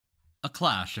A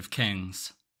Clash of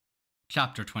Kings.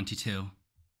 Chapter 22.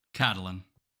 Catelyn.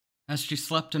 As she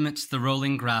slept amidst the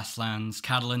rolling grasslands,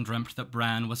 Catelyn dreamt that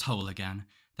Bran was whole again,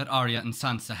 that Arya and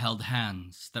Sansa held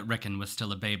hands, that Rickon was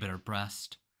still a babe at her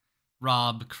breast.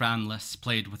 Robb, crownless,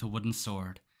 played with a wooden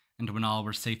sword, and when all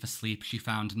were safe asleep, she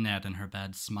found Ned in her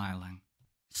bed, smiling.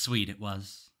 Sweet it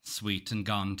was, sweet and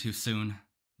gone too soon.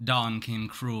 Dawn came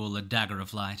cruel, a dagger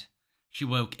of light. She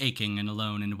woke aching and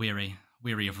alone and weary,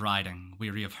 weary of riding,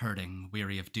 weary of herding,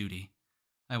 weary of duty.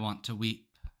 I want to weep,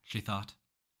 she thought.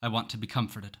 I want to be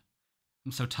comforted.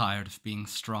 I'm so tired of being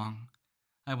strong.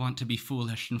 I want to be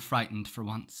foolish and frightened for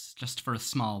once, just for a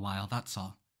small while, that's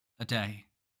all. A day.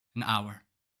 An hour.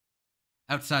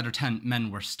 Outside her tent,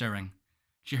 men were stirring.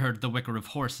 She heard the whicker of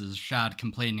horses, Shad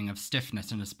complaining of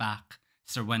stiffness in his back,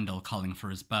 Sir Wendell calling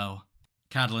for his bow.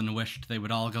 Catelyn wished they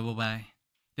would all go away.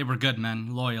 They were good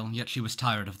men, loyal, yet she was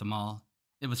tired of them all.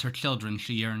 It was her children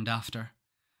she yearned after.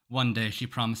 One day she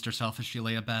promised herself as she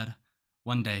lay abed.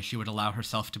 One day she would allow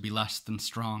herself to be less than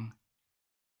strong.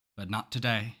 But not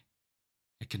today.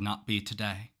 It could not be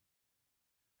today.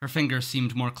 Her fingers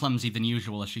seemed more clumsy than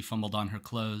usual as she fumbled on her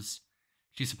clothes.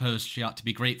 She supposed she ought to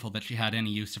be grateful that she had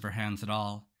any use of her hands at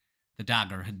all. The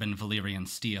dagger had been Valyrian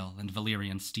steel, and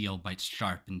Valyrian steel bites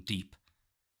sharp and deep.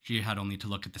 She had only to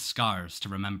look at the scars to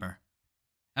remember.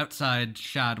 Outside,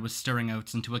 Shad was stirring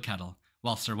oats into a kettle,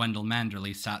 while Sir Wendell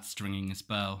Manderly sat stringing his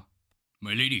bow.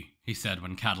 "My lady," he said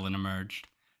when Catelyn emerged,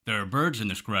 "there are birds in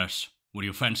this grass. Would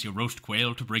you fancy a roast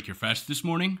quail to break your fast this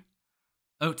morning?"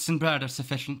 Oats and bread are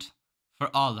sufficient.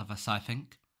 For all of us, I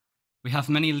think. We have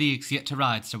many leagues yet to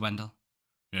ride, Sir Wendell.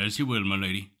 "As you will, my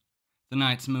lady." The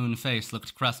knight's moon face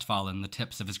looked crestfallen, the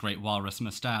tips of his great walrus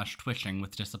moustache twitching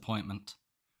with disappointment.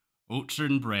 "Oats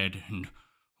and bread, and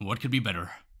what could be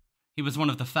better?" He was one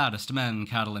of the fattest men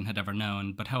Catelyn had ever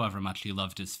known, but however much he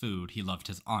loved his food, he loved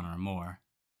his honor more.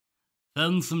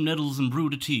 "Found some nettles and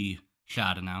brewed a tea,"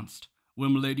 Shad announced. "Will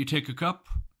my lady take a cup?"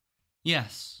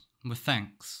 Yes, with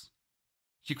thanks.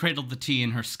 She cradled the tea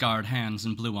in her scarred hands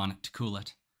and blew on it to cool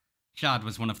it. Shad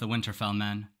was one of the Winterfell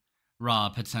men.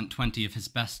 Robb had sent 20 of his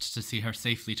best to see her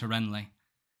safely to Renly.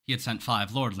 He had sent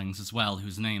 5 lordlings as well,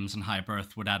 whose names and high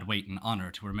birth would add weight and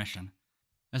honor to her mission.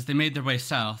 As they made their way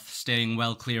south, staying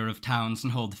well clear of towns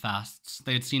and holdfasts,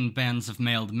 they had seen bands of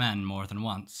mailed men more than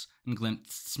once, and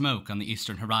glimpsed smoke on the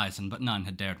eastern horizon, but none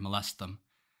had dared molest them.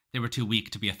 They were too weak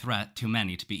to be a threat, too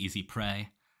many to be easy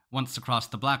prey. Once across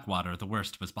the Blackwater, the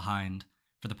worst was behind.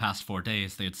 For the past 4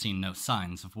 days, they had seen no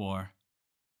signs of war.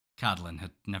 Catelyn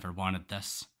had never wanted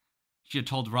this. She had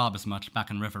told Robb as much back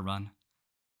in River Run.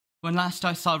 When last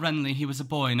I saw Renly, he was a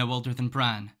boy no older than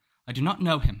Bran. I do not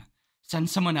know him. Send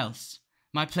someone else.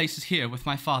 My place is here with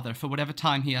my father for whatever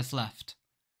time he has left.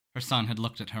 Her son had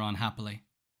looked at her unhappily.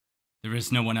 "There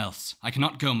is no one else. I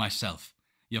cannot go myself.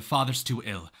 Your father's too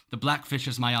ill. The Blackfish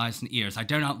is my eyes and ears. I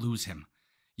dare not lose him.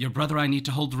 Your brother I need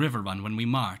to hold River Run when we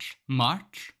march."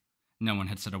 March? No one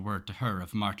had said a word to her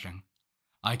of marching.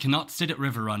 "I cannot sit at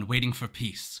River Run waiting for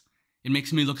peace. It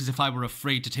makes me look as if I were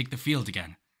afraid to take the field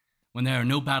again. When there are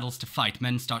no battles to fight,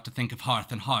 men start to think of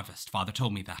hearth and harvest. Father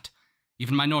told me that.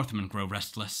 Even my Northmen grow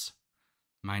restless."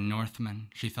 My Northman,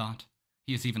 she thought.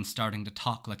 He is even starting to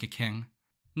talk like a king.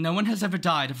 No one has ever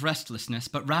died of restlessness,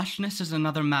 but rashness is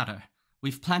another matter.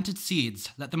 We've planted seeds,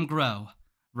 let them grow.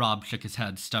 Robb shook his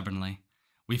head stubbornly.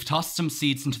 "We've tossed some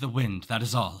seeds into the wind, that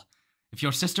is all. If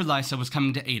your sister Lysa was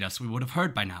coming to aid us, we would have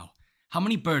heard by now. How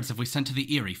many birds have we sent to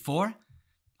the Eyrie? 4?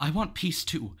 I want peace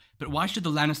too, but why should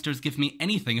the Lannisters give me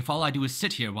anything if all I do is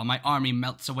sit here while my army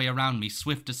melts away around me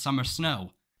swift as summer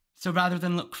snow?" "So rather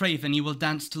than look craven, you will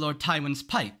dance to Lord Tywin's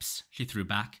pipes," she threw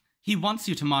back. "He wants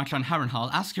you to march on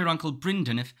Harrenhal. Ask your Uncle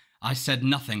Brynden if—" "I said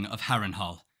nothing of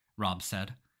Harrenhal," Robb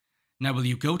said. "Now will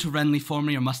you go to Renly for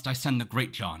me, or must I send the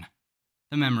Great John?"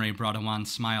 The memory brought a wan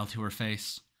smile to her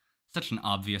face. Such an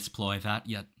obvious ploy that,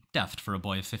 yet deft for a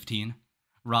boy of 15.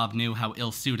 Robb knew how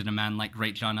ill-suited a man like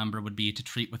Great John Umber would be to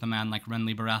treat with a man like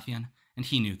Renly Baratheon, and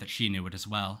he knew that she knew it as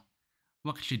well.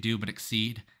 What could she do but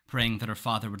accede, praying that her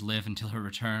father would live until her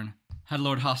return? Had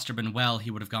Lord Hoster been well,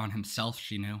 he would have gone himself,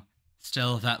 she knew.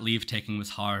 Still, that leave-taking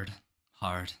was hard.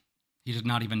 Hard. He did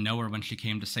not even know her when she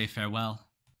came to say farewell.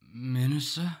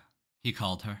 "Minister," he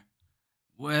called her.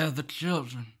 "Where are the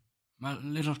children? My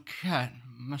little cat,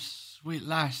 my sweet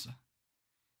Lysa."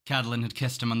 Catelyn had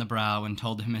kissed him on the brow and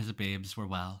told him his babes were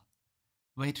well.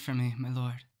 "Wait for me, my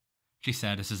lord," she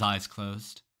said as his eyes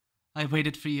closed. "I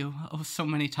waited for you, oh, so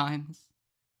many times.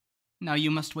 Now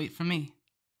you must wait for me."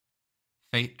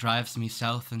 Fate drives me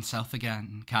south and south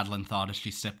again, Catelyn thought as she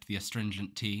sipped the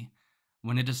astringent tea.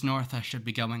 When it is north, I should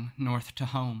be going north to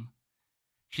home.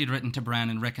 She had written to Bran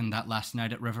and Rickon that last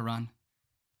night at River Run.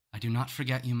 I do not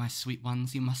forget you, my sweet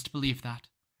ones, you must believe that.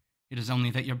 It is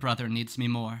only that your brother needs me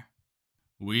more.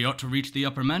 We ought to reach the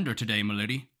upper Mander today,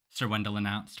 milady, Sir Wendell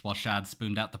announced, while Shad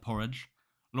spooned out the porridge.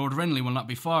 Lord Renly will not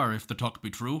be far, if the talk be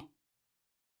true.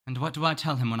 And what do I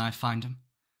tell him when I find him?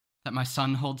 That my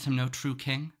son holds him no true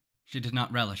king? She did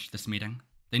not relish this meeting.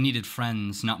 They needed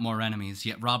friends, not more enemies,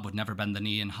 yet Robb would never bend the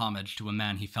knee in homage to a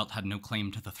man he felt had no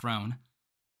claim to the throne.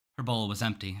 Her bowl was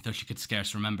empty, though she could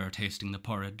scarce remember tasting the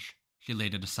porridge. She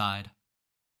laid it aside.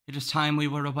 It is time we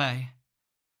were away.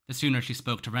 The sooner she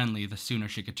spoke to Renly, the sooner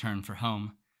she could turn for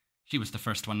home. She was the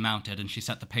first one mounted, and she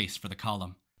set the pace for the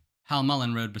column. Hal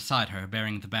Mullen rode beside her,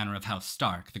 bearing the banner of House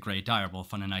Stark, the grey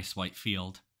direwolf on an ice-white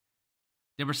field.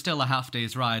 They were still a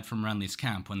half-day's ride from Renly's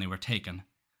camp when they were taken.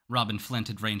 Robin Flint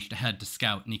had ranged ahead to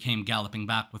scout, and he came galloping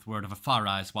back with word of a Far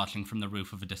Eyes watching from the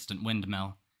roof of a distant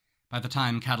windmill. By the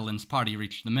time Catelyn's party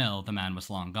reached the mill, the man was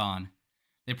long gone.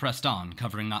 They pressed on,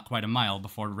 covering not quite a mile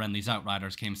before Renly's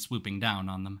outriders came swooping down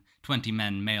on them, 20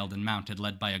 men mailed and mounted,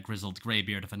 led by a grizzled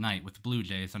greybeard of a knight with blue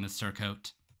jays on his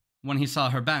surcoat. When he saw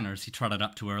her banners, he trotted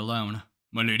up to her alone.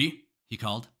 "My lady," he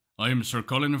called, "I am Sir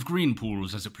Colin of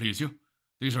Greenpools, as it please you.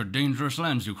 These are dangerous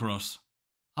lands you cross."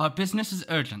 Our business is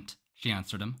urgent, she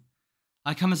answered him.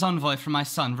 I come as envoy for my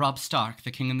son, Robb Stark,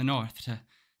 the king in the north, to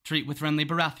treat with Renly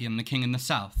Baratheon, the king in the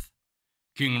south.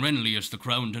 King Renly is the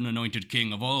crowned and anointed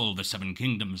king of all the 7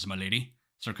 kingdoms, my lady,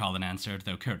 Sir Colin answered,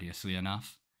 though courteously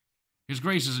enough. His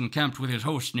grace is encamped with his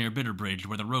host near Bitterbridge,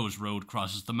 where the Rose Road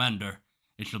crosses the Mander.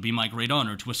 It shall be my great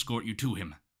honour to escort you to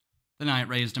him. The knight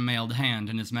raised a mailed hand,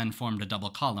 and his men formed a double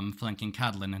column, flanking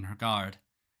Catelyn and her guard.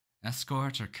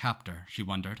 Escort or captor, she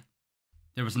wondered.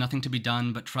 There was nothing to be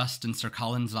done but trust in Sir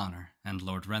Colin's honour, and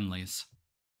Lord Renly's.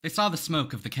 They saw the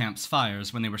smoke of the camp's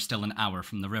fires when they were still an hour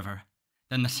from the river.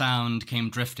 Then the sound came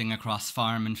drifting across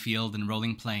farm and field and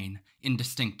rolling plain,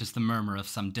 indistinct as the murmur of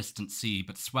some distant sea,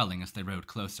 but swelling as they rode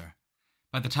closer.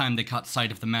 By the time they caught sight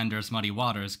of the Mander's muddy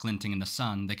waters glinting in the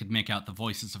sun, they could make out the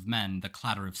voices of men, the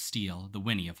clatter of steel, the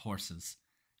whinny of horses.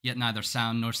 Yet neither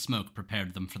sound nor smoke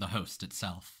prepared them for the host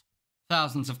itself.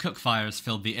 Thousands of cook fires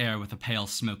filled the air with a pale,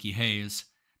 smoky haze.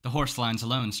 The horse lines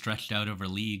alone stretched out over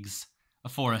leagues. A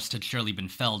forest had surely been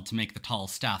felled to make the tall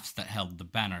staffs that held the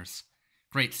banners.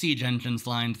 Great siege engines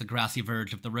lined the grassy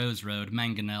verge of the Rose Road,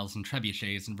 mangonels and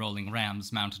trebuchets and rolling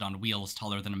rams mounted on wheels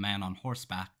taller than a man on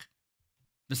horseback.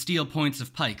 The steel points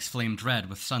of pikes flamed red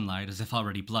with sunlight as if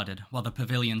already blooded, while the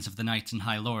pavilions of the knights and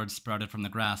high lords sprouted from the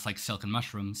grass like silken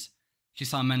mushrooms. She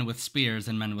saw men with spears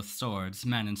and men with swords,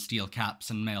 men in steel caps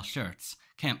and mail shirts,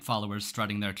 camp followers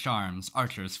strutting their charms,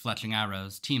 archers fletching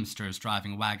arrows, teamsters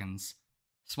driving wagons.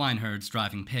 Swineherds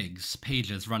driving pigs,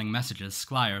 pages running messages,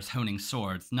 squires honing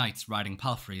swords, knights riding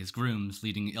palfreys, grooms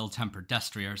leading ill-tempered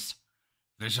destriers.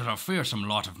 "This is a fearsome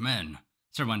lot of men,"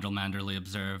 Sir Wendell Manderly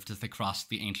observed as they crossed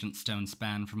the ancient stone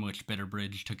span from which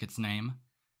Bitterbridge took its name.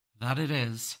 That it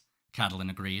is, Catelyn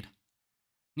agreed.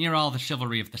 Near all the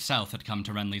chivalry of the south had come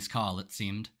to Renly's call, it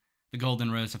seemed. The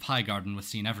golden rose of Highgarden was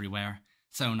seen everywhere,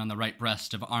 sewn on the right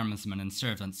breast of armsmen and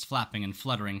servants, flapping and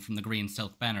fluttering from the green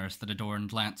silk banners that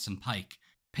adorned lance and pike,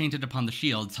 painted upon the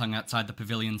shields hung outside the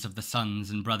pavilions of the sons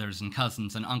and brothers and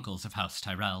cousins and uncles of House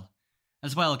Tyrell.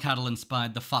 As well, Catelyn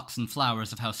spied the fox and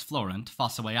flowers of House Florent,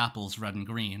 Fossaway apples red and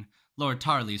green, Lord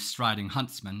Tarley's striding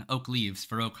huntsman, oak leaves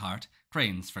for Oakhart,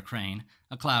 cranes for Crane,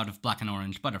 a cloud of black and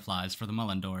orange butterflies for the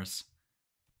Mullendores.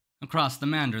 Across the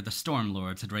Mander, the Storm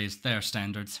Lords had raised their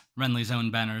standards, Renly's own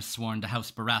banners sworn to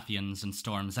House Baratheon's and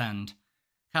Storm's End.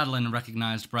 Catelyn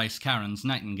recognized Bryce Caron's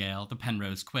Nightingale, the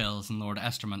Penrose Quills, and Lord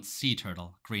Estermont's Sea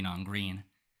Turtle, green on green.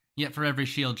 Yet for every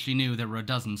shield she knew there were a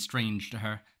dozen strange to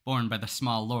her, borne by the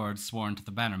small lords sworn to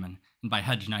the bannermen, and by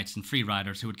hedge knights and free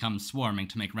riders who had come swarming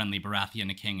to make Renly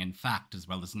Baratheon a king in fact as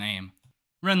well as name.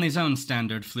 Renly's own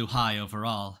standard flew high over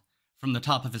all. From the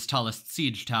top of his tallest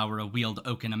siege tower, a wheeled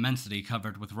oaken immensity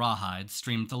covered with rawhide,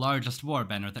 streamed the largest war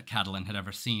banner that Catelyn had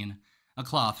ever seen. A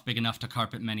cloth big enough to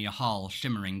carpet many a hall,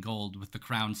 shimmering gold with the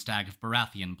crowned stag of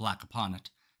Baratheon black upon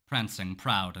it, prancing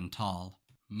proud and tall.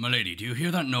 "My lady, do you hear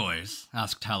that noise?"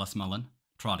 asked Tallis Mullen,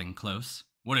 trotting close.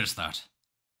 "What is that?"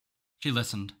 She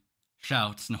listened.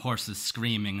 Shouts and horses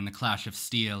screaming and the clash of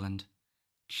steel and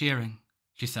cheering,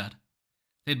 she said.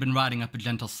 They'd been riding up a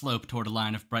gentle slope toward a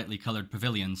line of brightly colored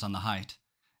pavilions on the height.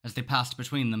 As they passed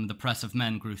between them, the press of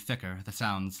men grew thicker, the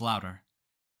sounds louder.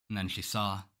 And then she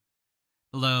saw.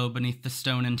 Below, beneath the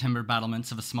stone and timber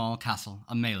battlements of a small castle,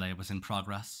 a melee was in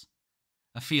progress.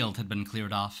 A field had been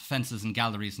cleared off, fences and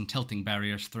galleries and tilting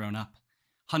barriers thrown up.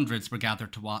 Hundreds were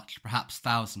gathered to watch, perhaps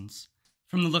thousands.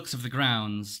 From the looks of the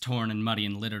grounds, torn and muddy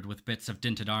and littered with bits of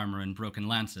dinted armor and broken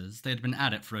lances, they had been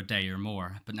at it for a day or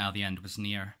more, but now the end was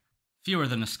near. Fewer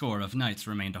than a score of knights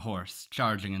remained ahorse,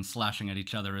 charging and slashing at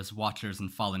each other as watchers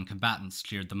and fallen combatants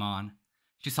cheered them on.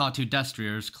 She saw 2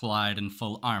 destriers clad in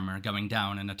full armor going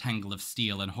down in a tangle of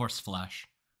steel and horseflesh.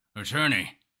 "A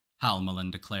tourney," Hal Mullen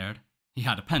declared. He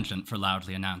had a penchant for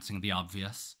loudly announcing the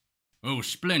obvious. "Oh,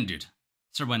 splendid,"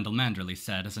 Sir Wendell Manderley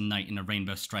said as a knight in a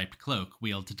rainbow-striped cloak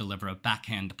wheeled to deliver a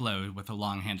backhand blow with a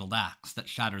long-handled axe that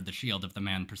shattered the shield of the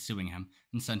man pursuing him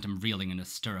and sent him reeling in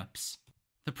his stirrups.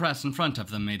 The press in front of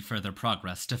them made further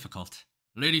progress difficult.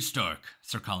 "Lady Stark,"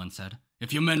 Sir Colin said,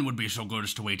 "if your men would be so good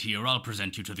as to wait here, I'll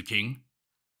present you to the king."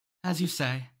 "As you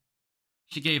say."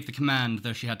 She gave the command,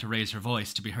 though she had to raise her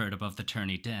voice to be heard above the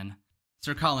tourney din.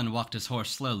 Sir Colin walked his horse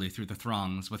slowly through the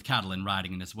throngs, with Catelyn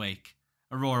riding in his wake.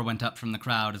 A roar went up from the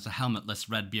crowd as a helmetless,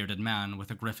 red-bearded man with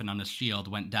a griffin on his shield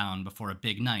went down before a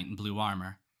big knight in blue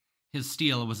armor. His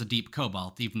steel was a deep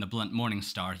cobalt, even the blunt morning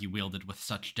star he wielded with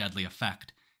such deadly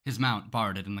effect. His mount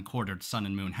barded in the quartered sun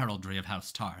and moon heraldry of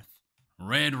House Tarth.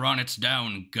 "Red Ronnet's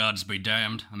down, gods be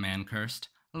damned," a man cursed.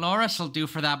 "Loras'll do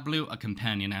for that blue," a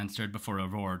companion answered before a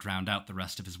roar drowned out the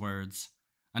rest of his words.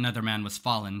 Another man was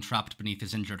fallen, trapped beneath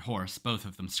his injured horse, both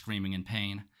of them screaming in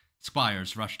pain.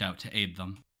 Squires rushed out to aid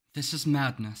them. "This is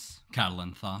madness,"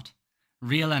 Catelyn thought.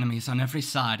 "Real enemies on every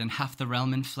side and half the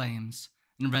realm in flames,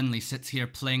 and Renly sits here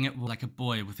playing it like a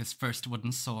boy with his first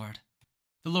wooden sword."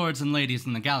 The lords and ladies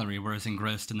in the gallery were as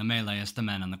engrossed in the melee as the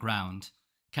men on the ground.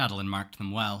 Catelyn marked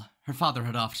them well. Her father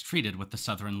had oft treated with the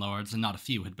southern lords, and not a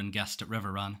few had been guessed at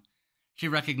River Run. She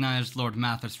recognized Lord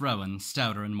Mathis Rowan,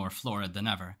 stouter and more florid than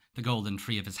ever, the golden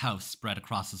tree of his house spread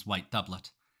across his white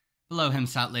doublet. Below him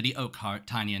sat Lady Oakheart,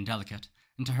 tiny and delicate,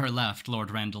 and to her left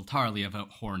Lord Randall Tarley of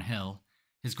Outhorn Hill,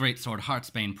 his greatsword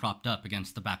Heartsbane propped up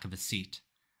against the back of his seat.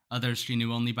 Others she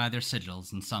knew only by their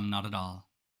sigils, and some not at all.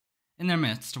 In their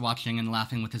midst, watching and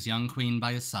laughing with his young queen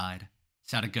by his side,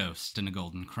 sat a ghost in a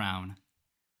golden crown.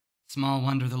 Small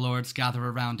wonder the lords gather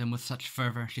around him with such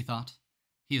fervour, she thought.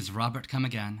 He is Robert come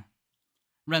again.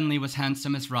 Renly was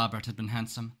handsome as Robert had been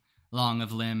handsome, long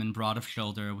of limb and broad of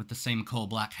shoulder, with the same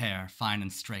coal-black hair, fine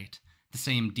and straight, the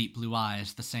same deep blue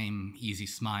eyes, the same easy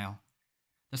smile.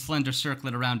 The slender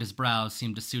circlet around his brows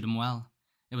seemed to suit him well.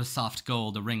 It was soft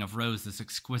gold, a ring of roses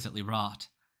exquisitely wrought.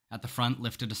 At the front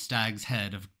lifted a stag's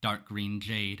head of dark green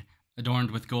jade,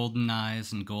 adorned with golden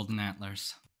eyes and golden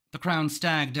antlers. The crowned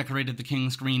stag decorated the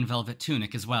king's green velvet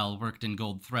tunic as well, worked in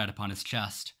gold thread upon his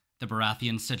chest, the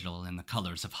Baratheon sigil in the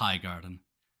colours of Highgarden.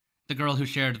 The girl who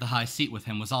shared the high seat with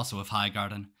him was also of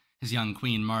Highgarden, his young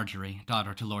queen Marjorie,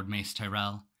 daughter to Lord Mace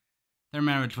Tyrell. Their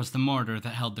marriage was the mortar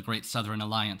that held the great southern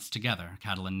alliance together,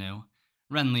 Catelyn knew.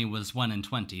 Renly was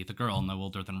 21, the girl no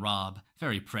older than Robb,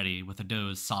 very pretty, with a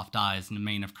doe's soft eyes and a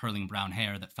mane of curling brown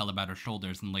hair that fell about her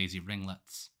shoulders in lazy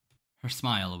ringlets. Her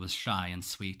smile was shy and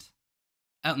sweet.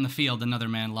 Out in the field, another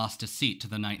man lost his seat to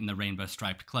the knight in the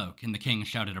rainbow-striped cloak, and the king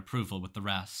shouted approval with the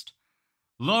rest.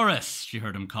 "Loras!" she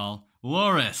heard him call.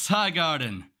 "Loras!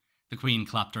 Highgarden!" The queen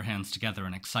clapped her hands together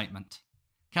in excitement.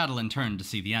 Catelyn turned to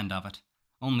see the end of it.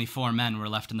 Only 4 men were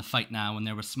left in the fight now, and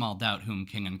there was small doubt whom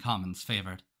king and commons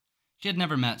favoured. She had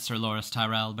never met Sir Loras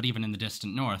Tyrell, but even in the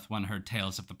distant north one heard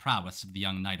tales of the prowess of the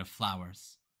young Knight of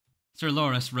Flowers. Sir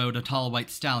Loras rode a tall white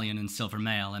stallion in silver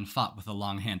mail and fought with a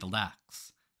long-handled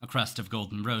axe. A crest of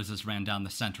golden roses ran down the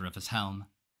center of his helm.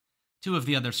 2 of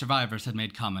the other survivors had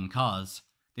made common cause.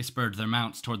 They spurred their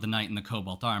mounts toward the knight in the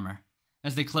cobalt armor.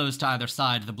 As they closed to either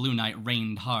side, the blue knight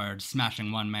rained hard,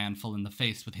 smashing one man full in the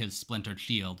face with his splintered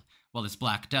shield, while his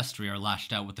black destrier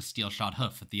lashed out with a steel-shot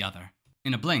hoof at the other.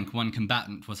 In a blink, one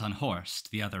combatant was unhorsed,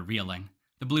 the other reeling.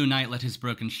 The blue knight let his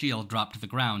broken shield drop to the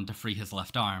ground to free his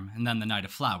left arm, and then the Knight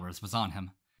of Flowers was on him.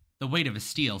 The weight of his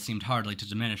steel seemed hardly to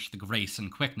diminish the grace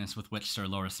and quickness with which Sir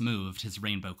Loras moved, his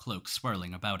rainbow cloak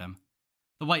swirling about him.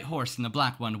 The white horse and the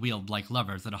black one wheeled like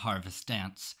lovers at a harvest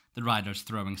dance, the riders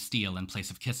throwing steel in place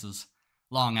of kisses.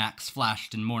 Long axe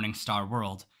flashed in morning star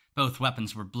whirled. Both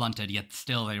weapons were blunted, yet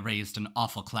still they raised an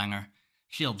awful clangor.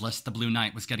 Shieldless, the blue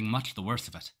knight was getting much the worse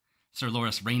of it. Sir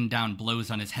Loras rained down blows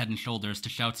on his head and shoulders to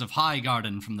shouts of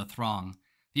Highgarden from the throng.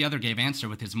 The other gave answer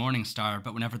with his morning star,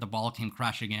 but whenever the ball came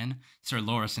crashing in, Sir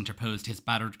Loras interposed his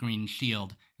battered green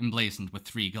shield, emblazoned with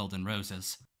 3 golden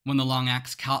roses. When the long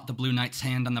axe caught the blue knight's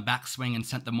hand on the backswing and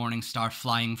sent the morning star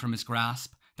flying from his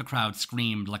grasp, the crowd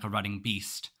screamed like a rutting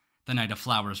beast. The Knight of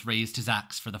Flowers raised his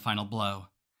axe for the final blow.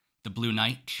 The blue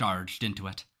knight charged into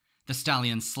it. The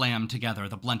stallions slammed together,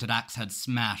 the blunted axe head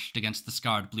smashed against the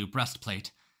scarred blue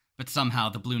breastplate. But somehow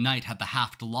the blue knight had the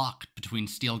haft locked between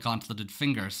steel-gauntleted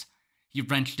fingers. He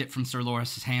wrenched it from Sir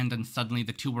Loras' hand, and suddenly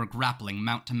the 2 were grappling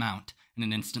mount to mount, and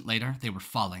an instant later they were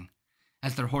falling.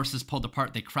 As their horses pulled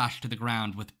apart, they crashed to the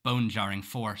ground with bone-jarring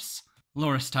force.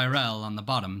 Loras Tyrell on the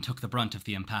bottom took the brunt of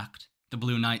the impact. The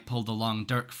Blue Knight pulled the long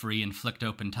dirk free and flicked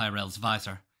open Tyrell's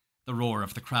visor. The roar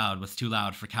of the crowd was too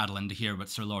loud for Catelyn to hear what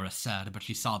Sir Loras said, but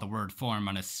she saw the word form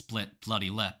on his split, bloody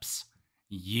lips.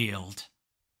 Yield.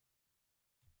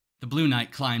 The Blue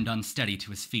Knight climbed unsteady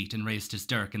to his feet and raised his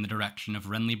dirk in the direction of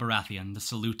Renly Baratheon, the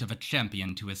salute of a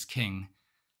champion to his king.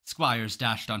 Squires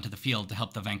dashed onto the field to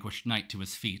help the vanquished knight to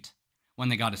his feet. When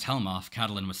they got his helm off,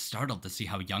 Catelyn was startled to see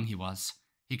how young he was.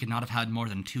 He could not have had more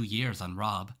than 2 years on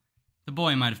Robb. The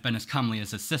boy might have been as comely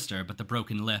as his sister, but the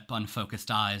broken lip, unfocused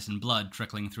eyes, and blood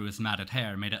trickling through his matted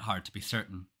hair made it hard to be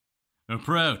certain.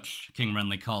 "Approach," King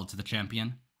Renly called to the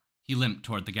champion. He limped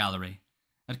toward the gallery.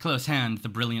 At close hand, the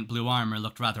brilliant blue armor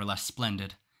looked rather less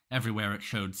splendid. Everywhere it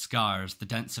showed scars, the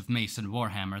dents of mace and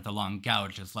warhammer, the long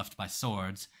gouges left by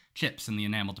swords, chips in the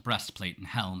enameled breastplate and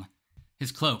helm.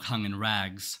 His cloak hung in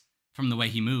rags. From the way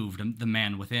he moved, the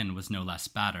man within was no less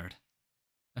battered.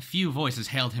 A few voices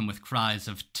hailed him with cries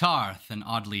of "Tarth" and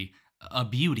oddly, a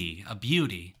beauty,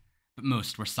 but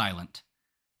most were silent.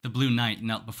 The Blue Knight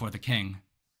knelt before the king.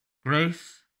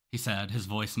 "Grace," he said, his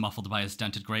voice muffled by his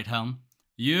dented great helm.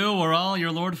 "You were all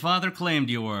your lord father claimed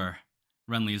you were."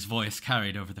 Renly's voice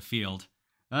carried over the field.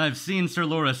 "I've seen Sir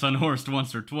Loras unhorsed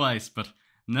once or twice, but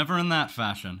never in that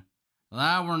fashion."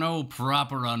 "That were no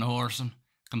proper unhorsing,"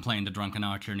 complained a drunken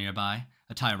archer nearby,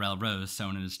 a Tyrell rose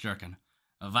sewn in his jerkin.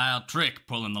 "A vile trick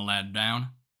pulling the lad down."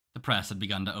 The press had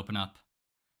begun to open up.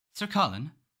 "Sir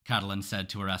Colin," Catelyn said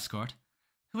to her escort,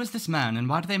 "who is this man, and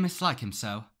why do they mislike him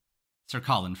so?" Sir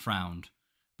Colin frowned.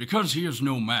 "Because he is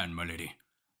no man, my lady.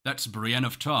 That's Brienne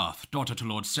of Tarth, daughter to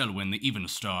Lord Selwyn the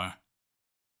Evenstar."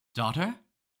 "Daughter?"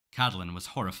 Catelyn was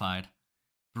horrified.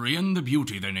 "Brienne the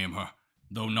Beauty, they name her,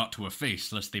 though not to a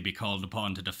face, lest they be called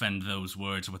upon to defend those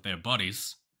words with their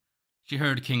bodies." She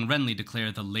heard King Renly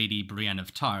declare the Lady Brienne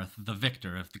of Tarth the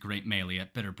victor of the great melee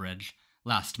at Bitterbridge,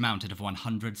 last mounted of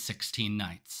 116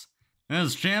 knights.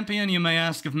 "As champion, you may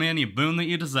ask of me any boon that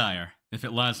you desire. If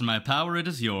it lies in my power, it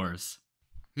is yours."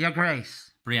 "Your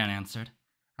Grace," Brienne answered,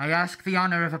 "I ask the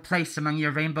honor of a place among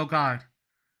your Rainbow Guard.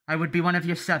 I would be one of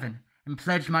your 7, and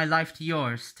pledge my life to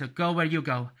yours, to go where you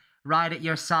go, ride at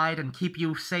your side, and keep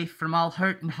you safe from all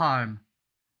hurt and harm."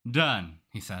 "Done,"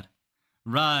 he said.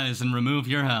 "Rise and remove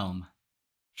your helm."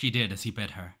 She did as he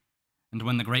bid her, and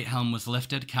when the great helm was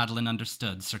lifted, Catelyn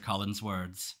understood Sir Colin's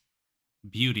words.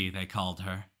 Beauty, they called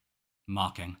her.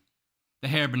 Mocking. The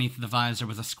hair beneath the visor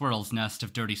was a squirrel's nest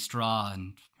of dirty straw,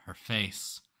 and her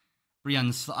face.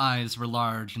 Brienne's eyes were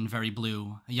large and very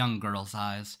blue, a young girl's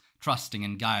eyes, trusting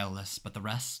and guileless, but the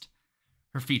rest?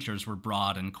 Her features were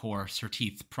broad and coarse, her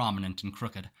teeth prominent and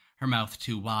crooked, her mouth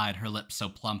too wide, her lips so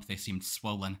plump they seemed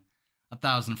swollen.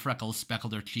 1,000 freckles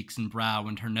speckled her cheeks and brow,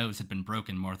 and her nose had been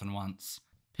broken more than once.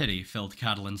 Pity filled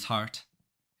Catelyn's heart.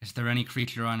 Is there any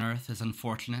creature on earth as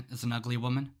unfortunate as an ugly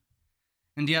woman?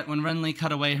 And yet when Renly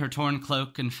cut away her torn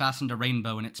cloak and fastened a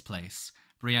rainbow in its place,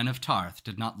 Brienne of Tarth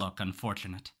did not look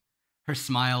unfortunate. Her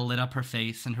smile lit up her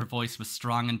face, and her voice was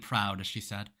strong and proud as she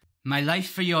said, "My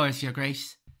life for yours, your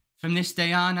grace. From this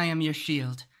day on I am your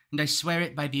shield, and I swear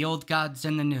it by the old gods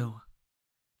and the new."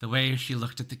 The way she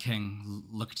looked at the king,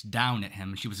 looked down at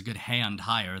him, she was a good hand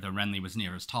higher, though Renly was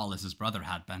near as tall as his brother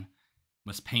had been,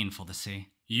 was painful to see.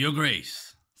 "Your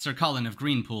Grace." Sir Colin of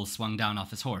Greenpool swung down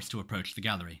off his horse to approach the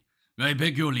gallery. "I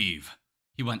beg your leave."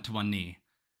 He went to one knee.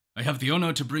 "I have the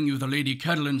honor to bring you the Lady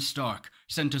Catelyn Stark,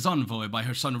 sent as envoy by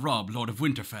her son Robb, Lord of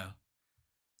Winterfell."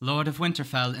 "Lord of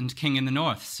Winterfell and King in the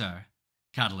North, sir,"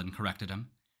 Catelyn corrected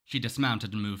him. She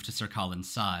dismounted and moved to Sir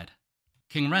Colin's side.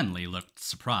 King Renly looked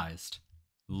surprised.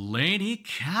 "Lady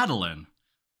Catelyn!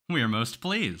 We are most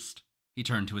pleased." He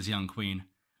turned to his young queen.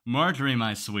 "Marjorie,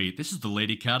 my sweet, this is the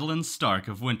Lady Catelyn Stark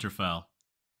of Winterfell."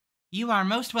 "You are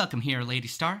most welcome here, Lady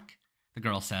Stark," the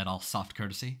girl said, all soft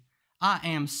courtesy. "I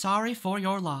am sorry for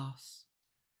your loss."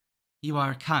 "You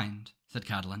are kind," said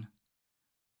Catelyn.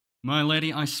 "My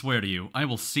lady, I swear to you, I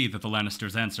will see that the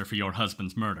Lannisters answer for your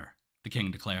husband's murder," the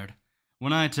king declared.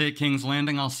 "When I take King's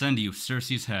Landing, I'll send you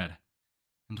Cersei's head."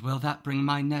 "And will that bring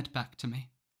my Ned back to me?"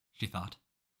 she thought.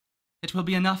 "It will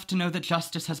be enough to know that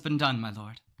justice has been done, my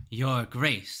lord." "Your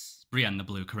grace," Brienne the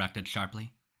Blue corrected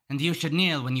sharply, "and you should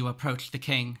kneel when you approach the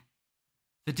king."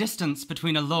 "The distance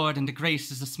between a lord and a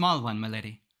grace is a small one, my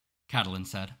lady," Catelyn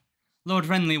said. "Lord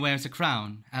Renly wears a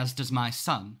crown, as does my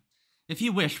son. If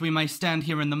you wish, we may stand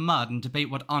here in the mud and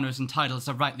debate what honors and titles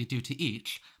are rightly due to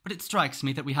each, but it strikes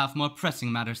me that we have more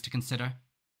pressing matters to consider."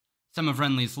 Some of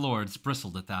Renly's lords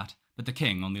bristled at that, but the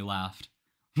king only laughed.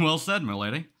 "Well said, my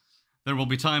lady. There will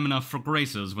be time enough for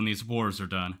graces when these wars are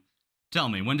done. Tell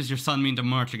me, when does your son mean to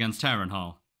march against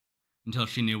Harrenhal?" Until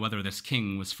she knew whether this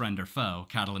king was friend or foe,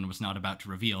 Catelyn was not about to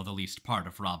reveal the least part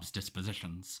of Robb's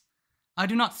dispositions. "I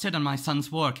do not sit on my son's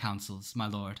war councils, my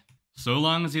lord." "So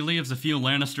long as he leaves a few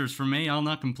Lannisters for me, I'll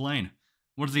not complain.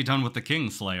 What has he done with the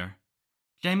Kingslayer?"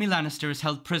 "Jaime Lannister is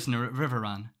held prisoner at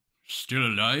Riverrun." "Still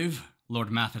alive?"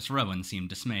 Lord Mathis Rowan seemed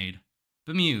dismayed.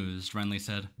 Bemused, Renly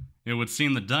said, "It would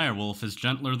seem the direwolf is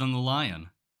gentler than the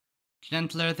lion."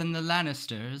 "Gentler than the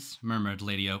Lannisters," murmured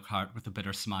Lady Oakhart with a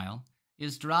bitter smile,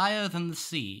 "is drier than the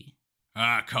sea."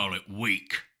 "I call it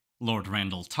weak." Lord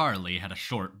Randall Tarley had a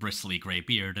short, bristly grey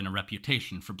beard and a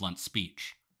reputation for blunt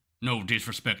speech. "No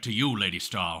disrespect to you, Lady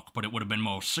Stark, but it would have been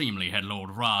more seemly had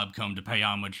Lord Robb come to pay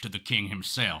homage to the king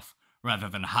himself, rather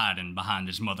than hiding behind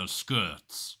his mother's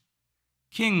skirts."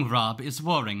 "King Robb is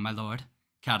warring, my lord,"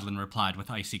 Catelyn replied with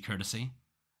icy courtesy.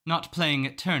 "Not playing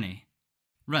at tourney."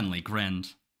 Renly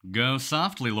grinned. "Go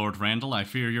softly, Lord Randall, I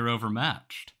fear you're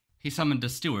overmatched." He summoned a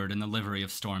steward in the livery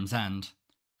of Storm's End.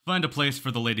 "Find a place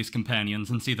for the ladies' companions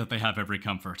and see that they have every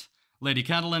comfort. Lady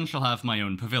Catelyn shall have my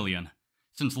own pavilion.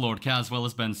 Since Lord Caswell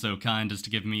has been so kind as to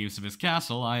give me use of his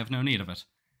castle, I have no need of it.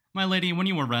 My lady, when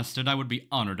you are rested, I would be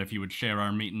honored if you would share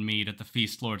our meat and mead at the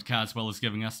feast Lord Caswell is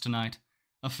giving us tonight.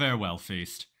 A farewell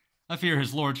feast. I fear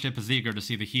his lordship is eager to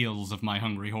see the heels of my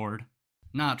hungry horde."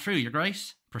 "Not true, your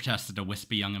grace," protested a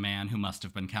wispy young man who must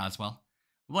have been Caswell.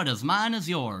 "What is mine is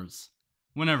yours."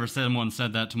 "Whenever someone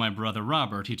said that to my brother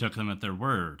Robert, he took them at their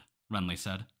word," Renly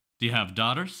said. "Do you have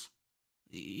daughters?"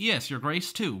 "Yes, your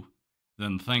grace, too."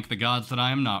 "Then thank the gods that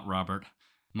I am not Robert.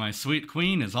 My sweet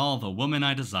queen is all the woman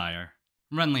I desire."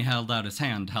 Renly held out his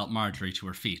hand to help Marjorie to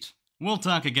her feet. "We'll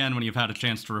talk again when you've had a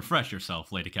chance to refresh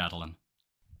yourself, Lady Catelyn."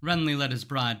 Renly led his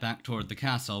bride back toward the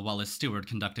castle while his steward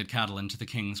conducted Catelyn to the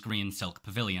king's green silk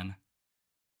pavilion.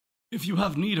 "If you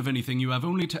have need of anything, you have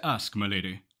only to ask, my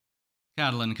lady."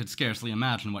 Catelyn could scarcely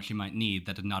imagine what she might need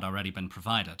that had not already been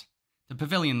provided. The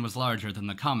pavilion was larger than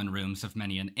the common rooms of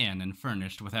many an inn and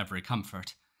furnished with every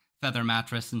comfort. Feather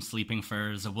mattress and sleeping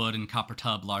furs, a wood and copper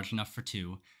tub large enough for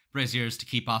two, braziers to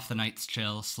keep off the night's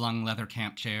chill, slung leather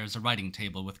camp chairs, a writing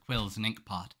table with quills and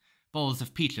inkpot, bowls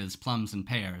of peaches, plums, and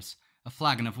pears, a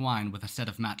flagon of wine with a set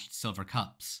of matched silver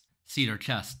cups, cedar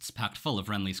chests packed full of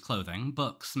Renly's clothing,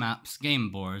 books, maps,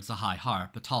 game boards, a high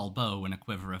harp, a tall bow and a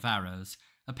quiver of arrows,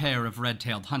 a pair of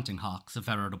red-tailed hunting hawks, a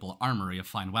veritable armory of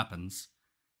fine weapons.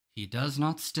 "He does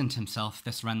not stint himself,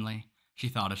 this Renly," she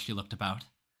thought as she looked about.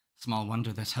 "Small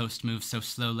wonder this host moves so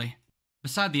slowly."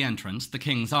 Beside the entrance, the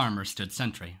king's armor stood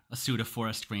sentry, a suit of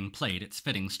forest green plate, its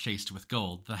fittings chased with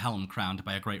gold, the helm crowned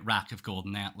by a great rack of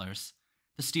golden antlers.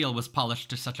 The steel was polished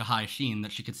to such a high sheen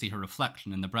that she could see her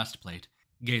reflection in the breastplate,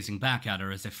 gazing back at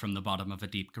her as if from the bottom of a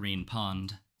deep green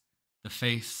pond. The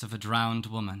face of a drowned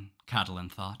woman,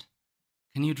 Catelyn thought.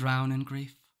 Can you drown in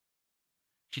grief?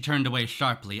 She turned away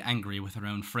sharply, angry with her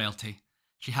own frailty.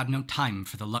 She had no time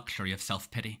for the luxury of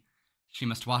self-pity. She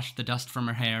must wash the dust from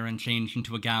her hair and change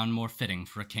into a gown more fitting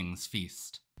for a king's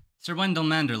feast. Sir Wendell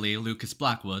Manderley, Lucas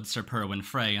Blackwood, Sir Perwyn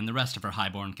Frey, and the rest of her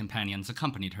high-born companions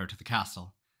accompanied her to the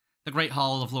castle. The great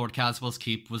hall of Lord Caswell's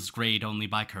keep was greyed only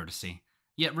by courtesy,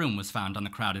 yet room was found on the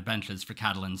crowded benches for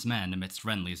Catelyn's men amidst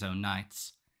Renly's own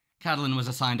knights. Catelyn was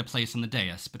assigned a place on the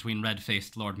dais between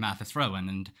red-faced Lord Mathis Rowan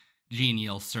and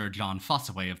genial Sir John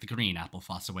Fossaway of the Green Apple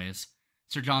Fossaways.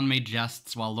 Sir John made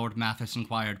jests while Lord Mathis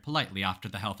inquired politely after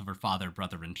the health of her father,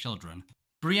 brother, and children.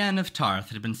 Brienne of Tarth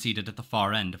had been seated at the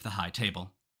far end of the high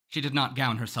table. She did not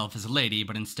gown herself as a lady,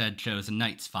 but instead chose a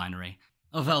knight's finery.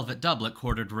 A velvet doublet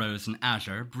quartered rose and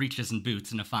azure, breeches and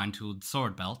boots, and a fine-tooled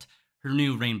sword belt, her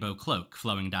new rainbow cloak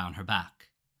flowing down her back.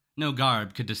 No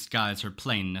garb could disguise her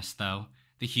plainness, though.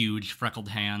 The huge, freckled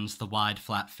hands, the wide,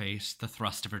 flat face, the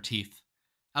thrust of her teeth.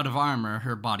 Out of armor,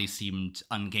 her body seemed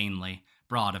ungainly,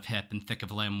 broad of hip and thick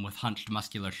of limb, with hunched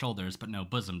muscular shoulders but no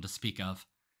bosom to speak of.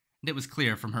 And it was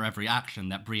clear from her every action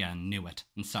that Brienne knew it,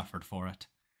 and suffered for it.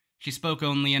 She spoke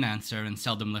only in answer, and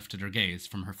seldom lifted her gaze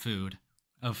from her food.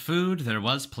 Of food there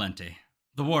was plenty.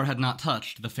 The war had not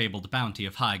touched the fabled bounty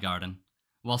of Highgarden.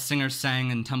 While singers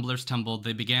sang and tumblers tumbled,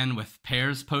 they began with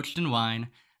pears poached in wine,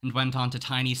 and went on to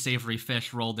tiny savory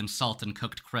fish rolled in salt and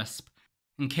cooked crisp,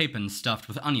 and capons stuffed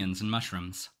with onions and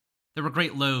mushrooms. There were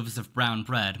great loaves of brown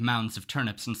bread, mounds of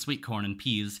turnips and sweet corn and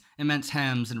peas, immense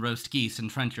hams and roast geese and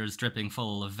trenchers dripping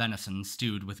full of venison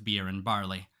stewed with beer and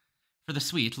barley. For the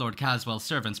sweet, Lord Caswell's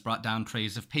servants brought down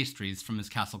trays of pastries from his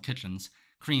castle kitchens,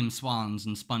 cream swans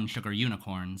and spun sugar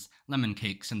unicorns, lemon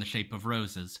cakes in the shape of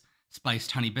roses,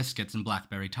 spiced honey biscuits and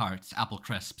blackberry tarts, apple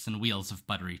crisps, and wheels of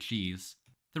buttery cheese.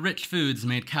 The rich foods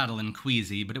made Catelyn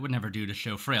queasy, but it would never do to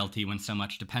show frailty when so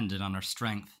much depended on her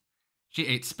strength. She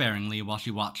ate sparingly while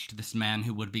she watched this man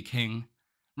who would be king.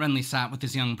 Renly sat with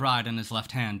his young bride on his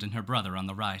left hand and her brother on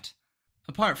the right.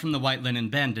 Apart from the white linen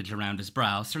bandage around his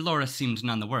brow, Sir Loras seemed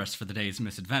none the worse for the day's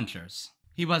misadventures.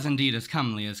 He was indeed as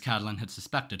comely as Catelyn had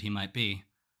suspected he might be.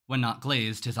 When not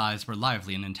glazed, his eyes were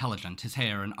lively and intelligent, his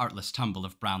hair an artless tumble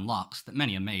of brown locks that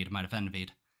many a maid might have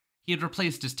envied. He had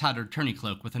replaced his tattered tourney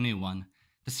cloak with a new one,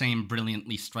 the same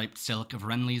brilliantly striped silk of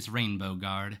Renly's rainbow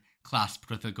guard, clasped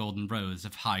with a golden rose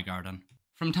of Highgarden.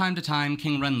 From time to time,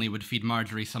 King Renly would feed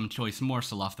Marjorie some choice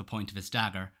morsel off the point of his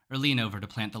dagger, or lean over to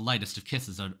plant the lightest of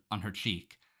kisses on her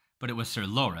cheek, but it was Sir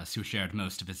Loras who shared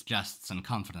most of his jests and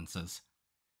confidences.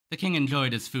 The king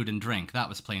enjoyed his food and drink, that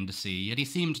was plain to see, yet he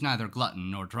seemed neither glutton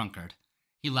nor drunkard.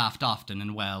 He laughed often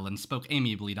and well, and spoke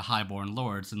amiably to high-born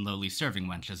lords and lowly serving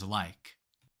wenches alike.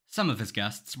 Some of his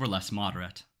guests were less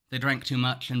moderate. They drank too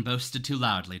much and boasted too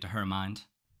loudly, to her mind.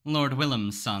 Lord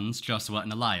Willem's sons, Joshua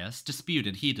and Elias,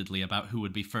 disputed heatedly about who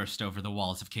would be first over the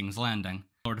walls of King's Landing.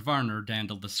 Lord Varner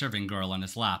dandled the serving girl on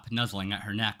his lap, nuzzling at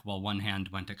her neck while one hand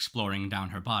went exploring down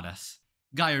her bodice.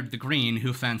 Guyard the Green,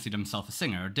 who fancied himself a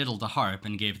singer, diddled a harp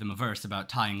and gave them a verse about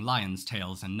tying lions'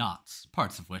 tails in knots,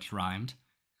 parts of which rhymed.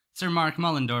 Sir Mark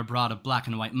Mullendore brought a black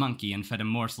and white monkey and fed him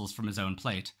morsels from his own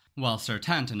plate, while Sir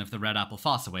Tanton of the Red Apple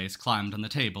Fossaways climbed on the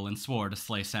table and swore to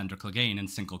slay Sandra Clegane in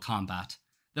single combat.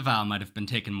 The vow might have been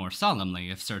taken more solemnly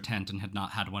if Sir Tanton had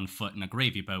not had one foot in a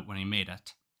gravy boat when he made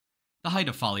it. The height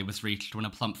of folly was reached when a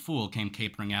plump fool came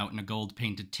capering out in a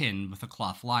gold-painted tin with a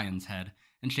cloth lion's head,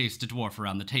 and chased a dwarf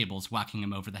around the tables, whacking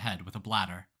him over the head with a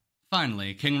bladder.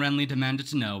 Finally, King Renly demanded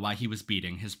to know why he was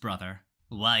beating his brother.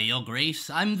 "Why, your grace,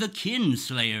 I'm the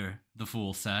kinslayer," the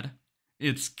fool said.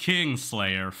 "It's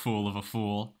Kingslayer, fool of a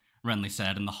fool," Renly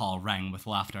said, and the hall rang with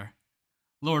laughter.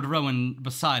 Lord Rowan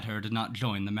beside her did not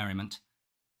join the merriment.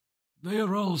 "They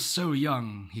are all so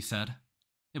young," he said.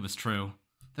 It was true.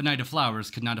 The Knight of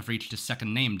Flowers could not have reached his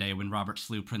second name day when Robert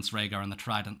slew Prince Rhaegar on the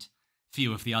Trident.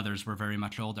 Few of the others were very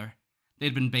much older. They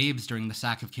had been babes during the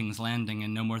sack of King's Landing,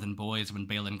 and no more than boys when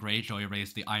Balon Greyjoy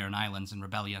raised the Iron Islands in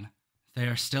rebellion. "They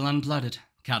are still unblooded,"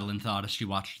 Catelyn thought as she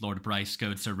watched Lord Bryce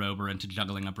goad Sir Rober into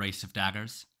juggling a brace of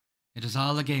daggers. "It is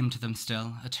all a game to them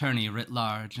still, a tourney writ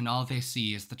large, and all they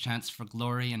see is the chance for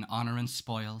glory and honour and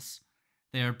spoils.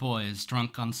 They are boys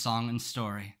drunk on song and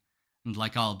story, and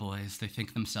like all boys, they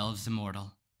think themselves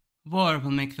immortal." "War will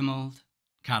make them old,"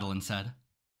 Catelyn said,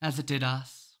 "as it did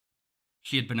us."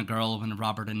 She had been a girl when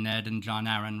Robert and Ned and Jon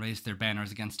Arryn raised their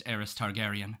banners against Aerys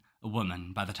Targaryen, a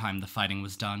woman by the time the fighting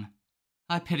was done.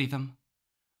 "I pity them."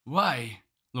 "Why?"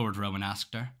 Lord Rowan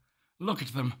asked her. "Look at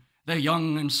them. They're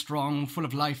young and strong, full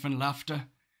of life and laughter,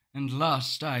 and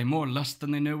lust, aye, more lust than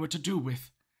they know what to do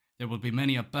with. There will be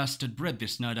many a bastard bred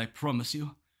this night, I promise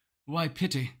you. Why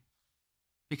pity?"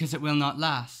 "Because it will not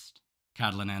last,"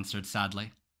 Catelyn answered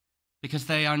sadly. "Because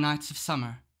they are nights of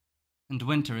summer, and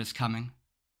winter is coming."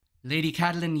 "Lady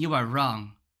Catelyn, you are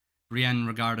wrong." Brienne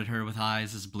regarded her with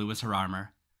eyes as blue as her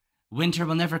armor. "Winter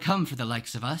will never come for the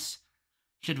likes of us.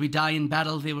 Should we die in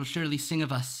battle, they will surely sing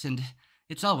of us, and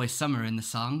it's always summer in the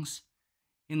songs.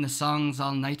 In the songs,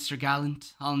 all knights are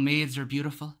gallant, all maids are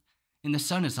beautiful, and the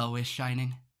sun is always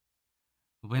shining."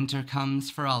 "Winter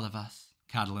comes for all of us,"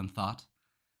 Catelyn thought.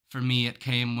 "For me it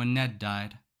came when Ned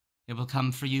died. It will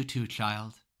come for you too,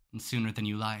 child, and sooner than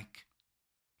you like."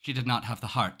 She did not have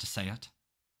the heart to say it.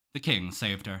 The king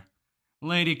saved her.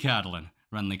 "Lady Catelyn,"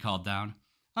 Renly called down,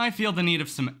 "I feel the need of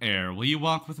some air. Will you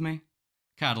walk with me?"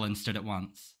 Catelyn stood at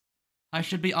once. "I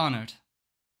should be honored."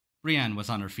 Brienne was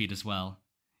on her feet as well.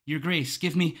 "Your grace,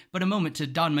 give me but a moment to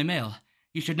don my mail.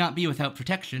 You should not be without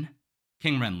protection."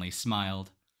 King Renly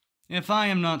smiled. "If I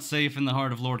am not safe in the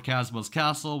heart of Lord Caswell's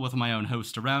castle with my own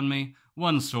host around me,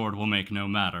 one sword will make no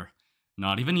matter.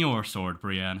 Not even your sword,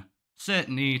 Brienne. Sit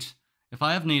and eat. If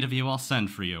I have need of you, I'll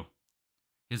send for you."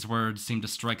 His words seemed to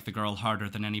strike the girl harder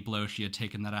than any blow she had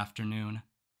taken that afternoon.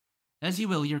 "As you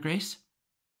will, your grace."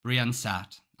 Brienne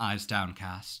sat, eyes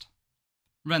downcast.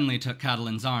 Renly took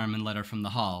Catelyn's arm and led her from the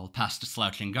hall, past a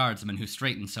slouching guardsman who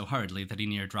straightened so hurriedly that he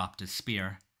near dropped his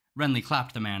spear. Renly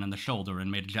clapped the man on the shoulder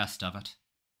and made a jest of it.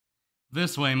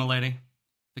 "This way, milady."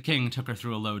 The king took her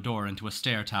through a low door into a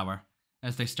stair tower.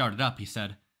 As they started up, he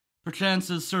said, "Perchance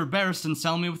is Sir Barristan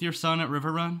Selmy with your son at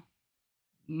River Run?"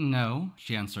 "No,"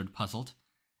 she answered, puzzled.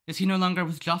 "Is he no longer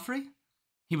with Joffrey?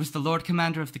 He was the Lord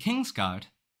Commander of the King's Guard."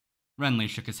 Renly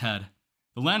shook his head.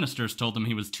 "The Lannisters told him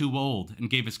he was too old, and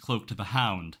gave his cloak to the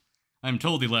Hound. I am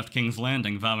told he left King's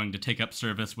Landing vowing to take up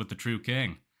service with the true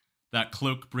king. That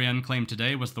cloak Brienne claimed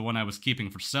today was the one I was keeping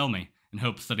for Selmy, in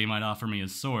hopes that he might offer me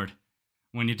his sword.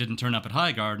 When he didn't turn up at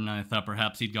Highgarden, I thought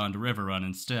perhaps he'd gone to River Run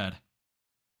instead."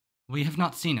 "We have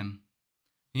not seen him."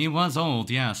 "He was old,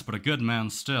 yes, but a good man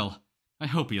still. I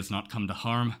hope he has not come to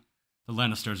harm. The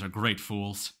Lannisters are great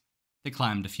fools. They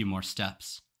climbed a few more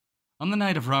steps. On the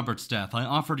night of Robert's death, I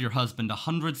offered your husband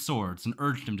 100 swords and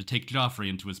urged him to take Joffrey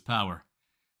into his power.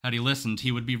 Had he listened,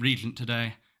 he would be regent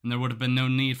today, and there would have been no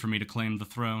need for me to claim the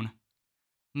throne.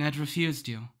 Ned refused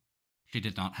you. She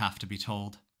did not have to be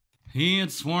told. He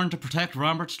had sworn to protect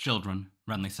Robert's children,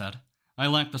 Renly said. I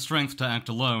lacked the strength to act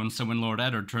alone, so when Lord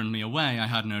Eddard turned me away, I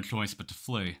had no choice but to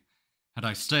flee. Had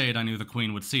I stayed, I knew the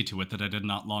Queen would see to it that I did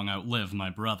not long outlive my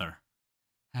brother.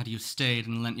 Had you stayed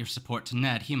and lent your support to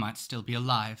Ned, he might still be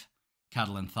alive,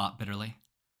 Catelyn thought bitterly.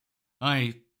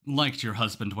 I liked your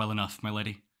husband well enough, my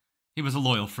lady. He was a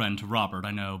loyal friend to Robert,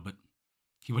 I know, but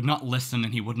he would not listen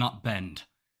and he would not bend.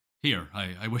 Here,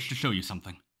 I wish to show you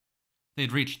something. They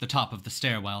had reached the top of the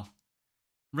stairwell.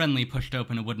 Renly pushed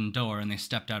open a wooden door and they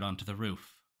stepped out onto the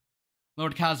roof.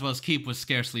 Lord Caswell's keep was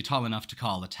scarcely tall enough to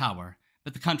call a tower,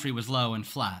 but the country was low and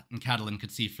flat, and Catelyn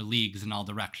could see for leagues in all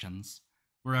directions.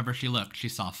 Wherever she looked, she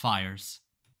saw fires.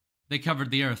 They covered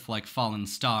the earth like fallen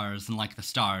stars, and like the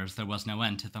stars, there was no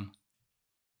end to them.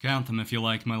 Count them if you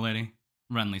like, my lady,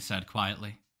 Renly said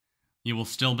quietly. You will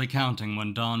still be counting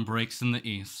when dawn breaks in the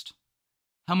east.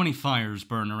 How many fires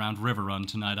burn around Riverrun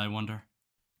tonight, I wonder?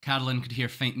 Catelyn could hear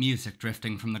faint music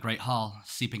drifting from the great hall,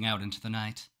 seeping out into the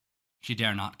night. She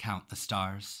dare not count the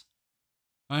stars.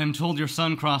 I am told your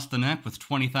son crossed the neck with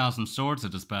 20,000 swords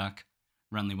at his back,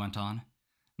 Renly went on.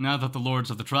 Now that the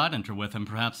Lords of the Trident are with him,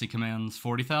 perhaps he commands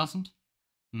 40,000?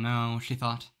 No, she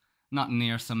thought. Not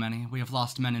near so many. We have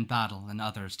lost men in battle and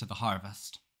others to the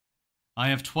harvest. I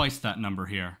have twice that number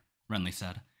here, Renly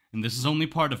said, and this is only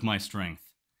part of my strength.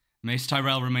 Mace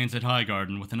Tyrell remains at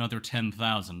Highgarden with another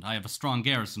 10,000. I have a strong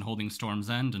garrison holding Storm's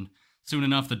End, and soon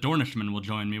enough the Dornishmen will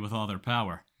join me with all their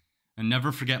power. And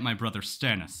never forget my brother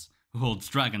Stannis, who holds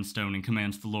Dragonstone and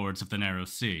commands the Lords of the Narrow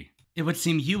Sea. It would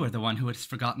seem you are the one who has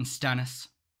forgotten Stannis,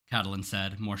 Catelyn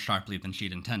said, more sharply than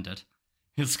she'd intended.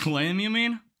 His claim, you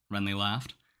mean? Renly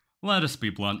laughed. Let us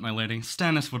be blunt, my lady.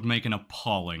 Stannis would make an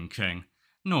appalling king,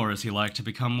 nor is he like to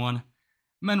become one.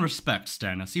 Men respect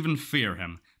Stannis, even fear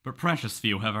him, but precious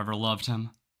few have ever loved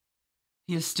him.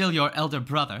 He is still your elder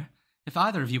brother. If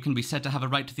either of you can be said to have a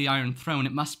right to the Iron Throne,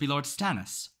 it must be Lord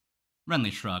Stannis.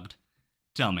 Renly shrugged.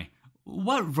 Tell me,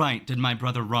 what right did my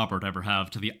brother Robert ever have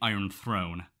to the Iron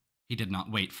Throne? He did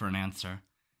not wait for an answer.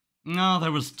 No,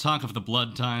 there was talk of the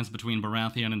blood ties between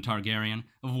Baratheon and Targaryen,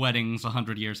 of weddings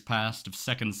 100 years past, of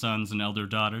second sons and elder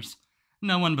daughters.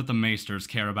 No one but the maesters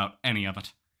care about any of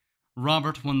it.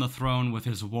 Robert won the throne with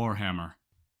his warhammer.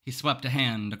 He swept a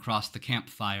hand across the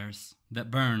campfires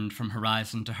that burned from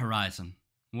horizon to horizon.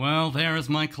 Well, there is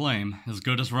my claim, as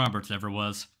good as Robert's ever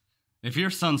was. If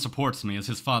your son supports me as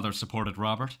his father supported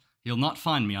Robert, he'll not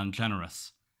find me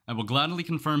ungenerous. I will gladly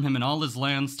confirm him in all his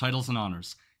lands, titles, and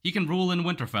honors. He can rule in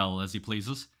Winterfell as he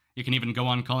pleases. He can even go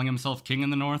on calling himself king in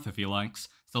the north if he likes,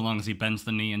 so long as he bends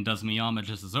the knee and does me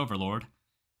homage as his overlord.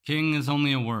 King is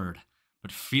only a word,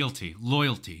 but fealty,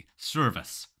 loyalty,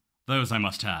 service, those I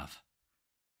must have.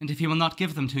 And if he will not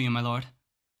give them to you, my lord?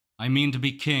 I mean to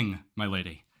be king, my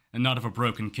lady, and not of a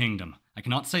broken kingdom. I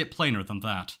cannot say it plainer than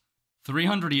that.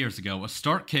 300 years ago, a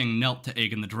Stark king knelt to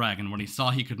Aegon the Dragon when he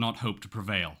saw he could not hope to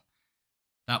prevail.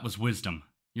 That was wisdom.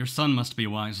 Your son must be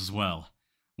wise as well.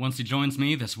 Once he joins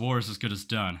me, this war is as good as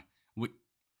done.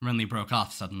 Renly broke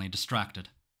off suddenly, distracted.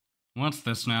 What's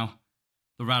this now?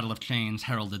 The rattle of chains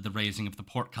heralded the raising of the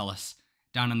portcullis.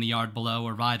 Down in the yard below,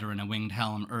 a rider in a winged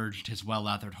helm urged his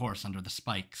well-lathered horse under the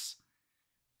spikes.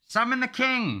 "Summon the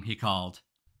king," he called.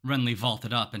 Renly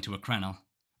vaulted up into a crenel.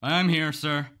 I am here,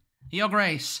 sir. Your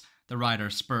grace, the rider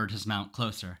spurred his mount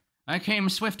closer. I came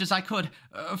swift as I could,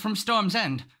 from Storm's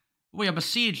End. We are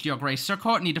besieged, your grace. Sir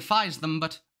Courtney defies them,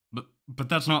 but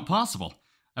that's not possible.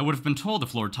 I would have been told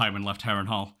if Lord Tywin left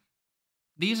Harrenhal.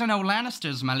 These are no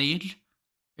Lannisters, my liege.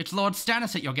 It's Lord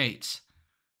Stannis at your gates.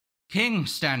 King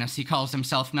Stannis, he calls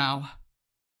himself now.